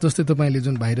 कतिपय जस्तै तपाईँले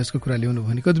जुन भाइरसको कुरा ल्याउनु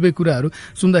भने कतिपय कुराहरू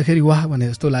सुन्दाखेरि वाह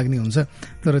भने जस्तो लाग्ने हुन्छ,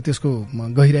 तर त्यसको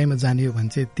गहिराइमा जानियो भने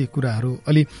चाहिँ ती कुराहरू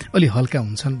अलि हल्का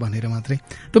हुन्छन् भनेर मात्रै।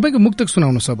 तपाईँको मुक्तक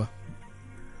सुनाउनुहोस् अब।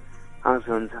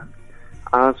 हुन्छ।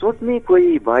 सोच्ने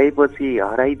कोही भएपछि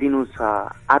हराइदिनु छ,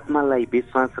 आत्मालाई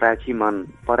विश्वास राखी मन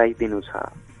पराइदिनु छ।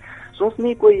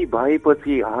 सोच्ने कोही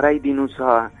भएपछि हराइदिनु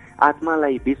छ,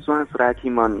 आत्मालाई विश्वास राखी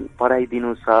मन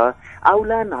पराइदिनु छ।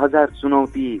 आउलान् हजार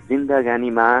चुनौती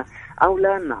जिन्दगानीमा,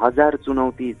 आउलान् हजार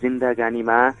चुनौती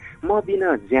जिन्दगानीमा, म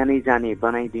बिना ज्यानै जाने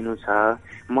बनाइदिनु छ,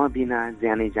 म बिना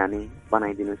ज्यानै जाने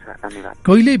बनाइदिनु छ। धन्यवाद।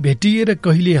 कहिले भेटिएर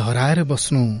कहिले हराएर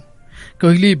बस्नु,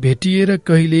 कहिले भेटिएर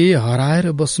कहिले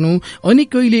हराएर बस्नु, अनि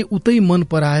कहिले उतै मन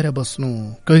पराएर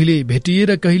बस्नु। कहिले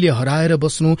भेटिएर कहिले हराएर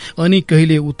बस्नु, अनि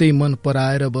कहिले उतै मन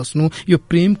पराएर बस्नु। यो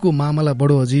प्रेमको मामला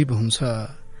बडो अजीब हुन्छ,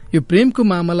 यो प्रेमको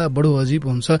मामला बडो अजीब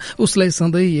हुन्छ। उसलाई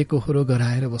सधैँ एकहोरो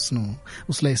गराएर बस्नु,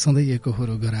 उसलाई सधैँ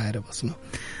एकहोरो गराएर बस्नु।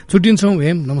 छुट्टिन्छौँ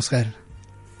हेम, नमस्कार।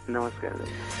 नमस्कार।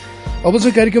 अब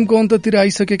चाहिँ कार्यक्रमको अन्ततिर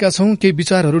आइसकेका छौं। केही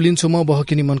विचारहरू लिन्छु म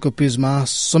बहकिनी मनको पेजमा।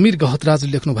 समीर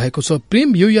गहतराजले लेख्नु भएको छ,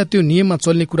 प्रेम यो या त्यो नियममा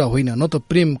चल्ने कुरा होइन, न त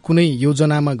प्रेम कुनै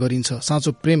योजनामा गरिन्छ।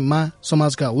 साँचो प्रेममा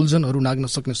समाजका उल्झनहरू नाग्न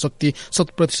सक्ने शक्ति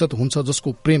 100% हुन्छ,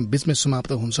 जसको प्रेम बीचमै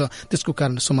समाप्त हुन्छ, त्यसको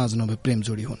कारण समाज नभए प्रेम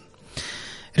जोडी हुन्।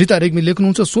 रिता रेग्मी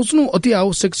लेख्नुहुन्छ, सोच्नु अति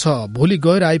आवश्यक छ। भोलि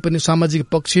गएर आए पनि सामाजिक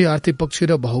पक्ष, आर्थिक पक्ष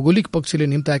र भौगोलिक पक्षले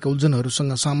निम्ताएका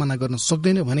उल्झनहरूसँग सामना गर्न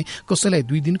सक्दैन भने कसैलाई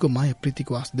 2 दिनको माया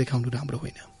प्रीतिको आश देखाउनु राम्रो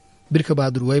होइन।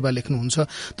 बिर्खबहादुर वैबा लेख्नुहुन्छ,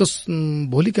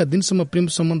 भोलिका दिनसम्म प्रेम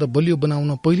सम्बन्ध बलियो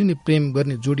बनाउन पहिले नै प्रेम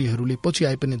गर्ने जोडीहरूले पछि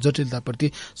आए पनि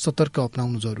जटिलताप्रति सतर्क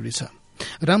अपनाउनु जरुरी छ।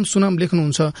 राम सुनाम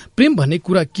लेख्नुहुन्छ, प्रेम भन्ने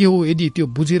कुरा के हो? यदि त्यो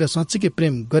बुझेर साँच्चीकै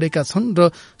प्रेम गरेका छन्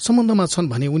र सम्बन्धमा छन्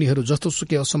भने उनीहरू जस्तो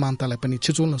सुकै असमानतालाई पनि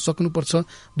छिचोल्न सक्नुपर्छ।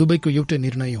 दुवैको एउटै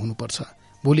निर्णय हुनुपर्छ।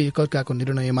 भोलि एकअर्काको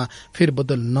निर्णयमा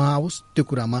फेरबदल नआओस्, त्यो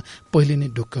कुरामा पहिले नै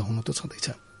ढुक्क हुनु त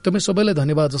छँदैछ। तपाईँ सबैलाई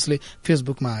धन्यवाद जसले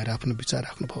फेसबुकमा आएर आफ्नो विचार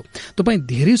राख्नुभयो। तपाईँ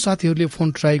धेरै साथीहरूले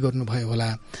फोन ट्राई गर्नुभयो होला,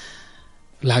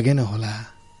 लागेन होला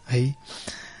है,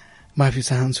 माफी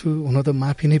चाहन्छु। हुन त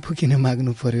माफी नै पो किन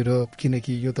माग्नु पर्यो र,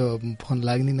 किनकि यो त फोन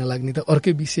लाग्ने नलाग्ने त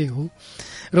अर्कै विषय हो।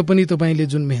 र पनि तपाईँले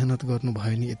जुन मेहनत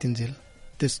गर्नुभयो नि यतिन्जेल,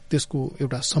 त्यसको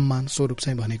एउटा सम्मान स्वरूप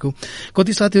चाहिँ भनेको। कति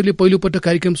साथीहरूले पहिलोपटक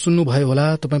कार्यक्रम सुन्नुभयो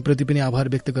होला, तपाईँप्रति पनि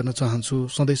आभार व्यक्त गर्न चाहन्छु।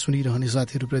 सधैँ सुनिरहने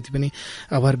साथीहरूप्रति पनि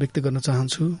आभार व्यक्त गर्न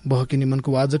चाहन्छु। बहकिनी मनको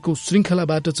आजको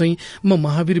श्रृंखलाबाट चाहिँ म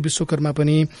महावीर विश्वकर्मा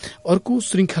पनि अर्को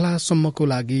श्रृंखलासम्मको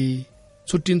लागि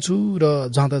छुट्टिन्छु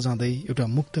र जाँदा जाँदै एउटा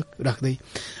मुक्तक राख्दै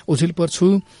ओझेल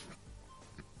पर्छु।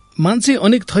 मान्छे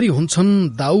अनेक थरी हुन्छन्,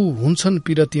 दाउ हुन्छन्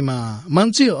पिरतीमा।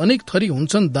 मान्छे अनेक थरी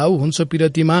हुन्छन्, दाउ हुन्छ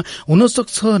पिरतीमा। हुन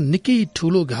सक्छ निकै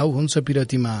ठूलो घाउ हुन्छ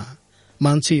पिरतीमा।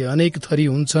 मान्छे अनेक थरी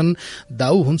हुन्छन्,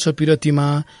 दाउ हुन्छ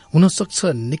पिरतीमा। हुन सक्छ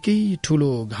निकै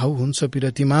ठूलो घाउ हुन्छ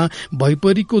पिरतीमा।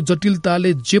 भइपरीको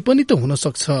जटिलताले जे पनि त हुन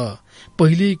सक्छ।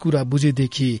 पहिल्यै कुरा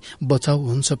बुझेदेखि बचाउ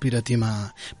हुन्छ पिरतीमा।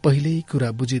 पहिल्यै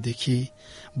कुरा बुझेदेखि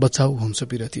बचाउ हुन्छ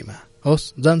पिरतीमा।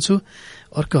 होस्, जान्छु,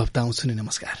 अर्को हप्ता आउँछु नि।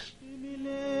 नमस्कार।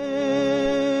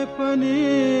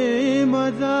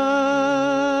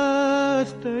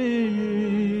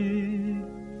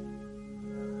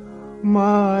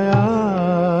 माया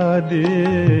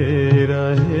दिएर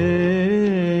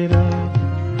हेरा,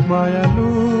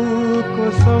 मायालुको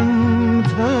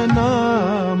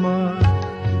सम्झनामा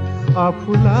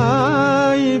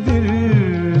आफूलाई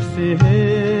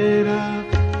बिर्सेर,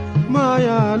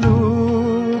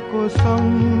 मायालुको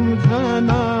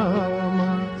सम्झनामा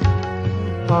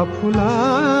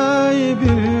आफूलाई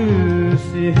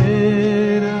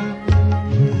बिर्सेर।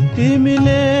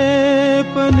 तिमीले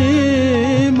पनि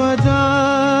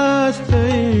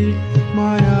मजास्तै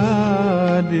माया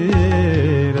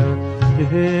दिएर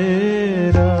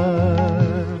हेरा।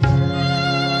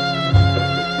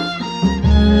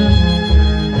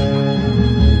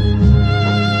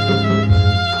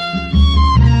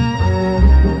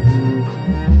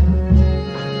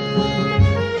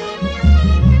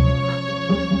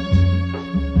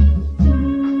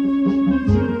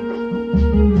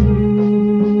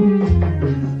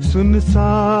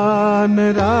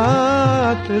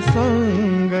 रात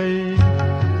सँगै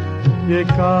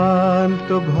एकान्त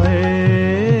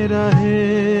भएर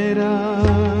हेरा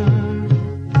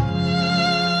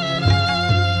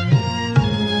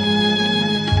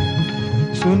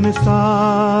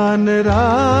सुनसान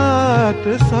रात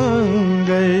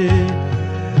सँगै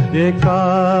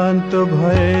एकान्त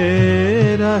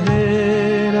भएर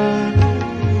हेरा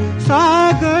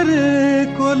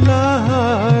सागरको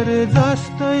लहर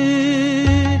जस्तै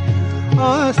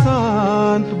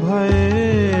अशान्त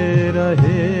भएर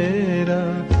हेरा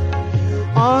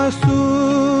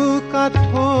आँसुका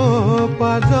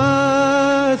थोपा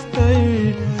जस्तै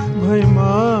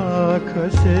भैमा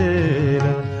खसेर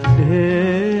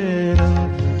हेरा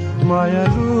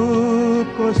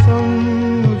मायालुको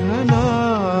सम्झनामा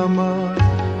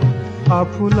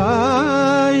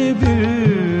आफूलाई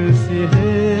बिर्सी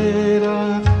हेरा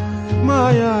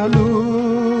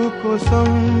मायालुको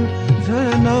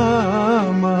सम्झनामा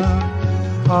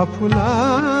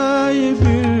आफूलाई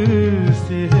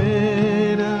बिर्सी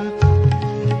हेरा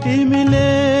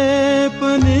तिमीले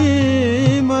पनि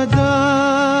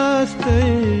मजस्तै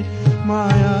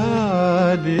माया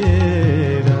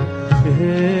दिएर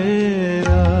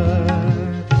हेरा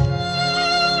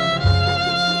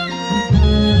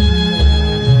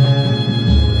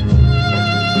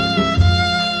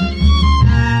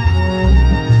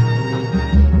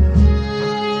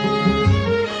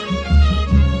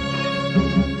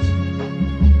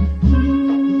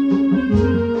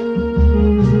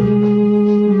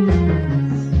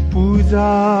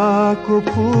पूजाको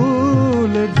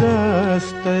फूल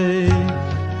जस्तै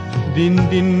दिन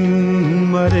दिन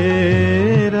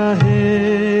मरेर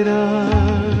हेरा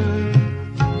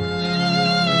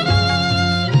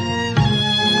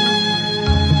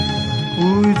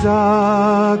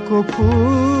पूजाको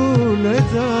फूल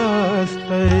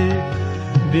जस्तै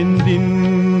दिन दिन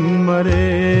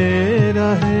मरेर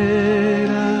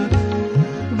हेरा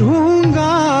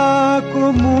ढुङ्गाको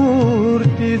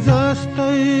मूर्ति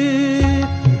जस्तै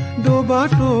दो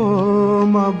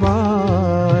बाटोमा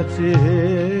बाँचेर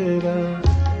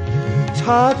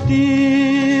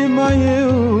छातीमा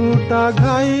एउटा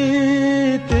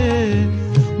घाइते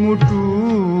मुटु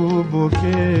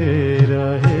बोकेर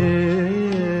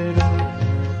हेरा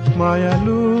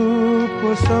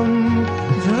मायालुको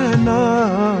सम्झनामा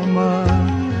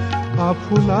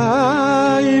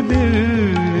आफूलाई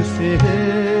बिर्सेर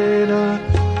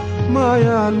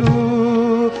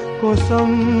मायालुको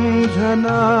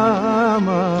सम्झनामा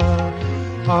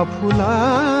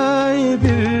आफूलाई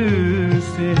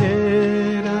बिर्सेर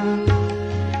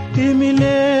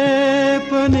तिमीले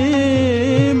पनि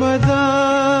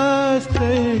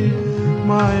मजस्तै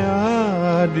माया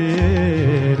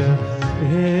दिएर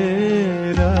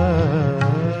हेरा